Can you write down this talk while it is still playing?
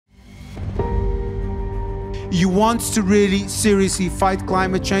You want to really seriously fight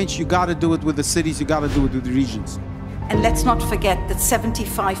climate change, you got to do it with the cities, you got to do it with the regions. And let's not forget that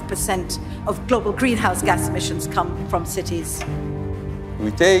 75% of global greenhouse gas emissions come from cities.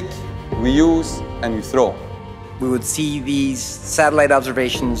 We take, we use, and we throw. We would see these satellite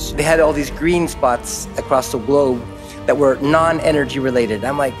observations. They had all these green spots across the globe that were non-energy related.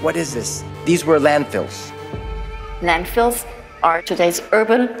 I'm like, what is this? These were landfills. Landfills are today's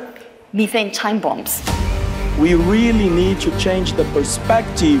urban methane time bombs. We really need to change the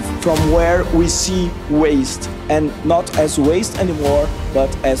perspective from where we see waste, and not as waste anymore, but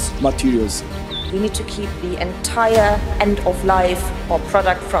as materials. We need to keep the entire end of life or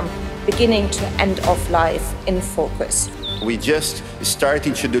product from beginning to end of life in focus. We just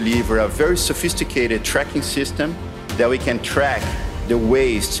starting to deliver a very sophisticated tracking system that we can track the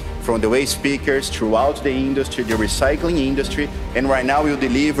waste from the waste pickers throughout the industry, the recycling industry, and right now we'll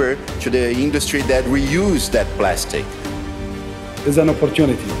deliver to the industry that reuse that plastic. It's an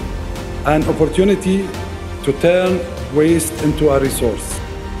opportunity to turn waste into a resource.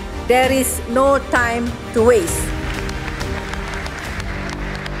 There is no time to waste.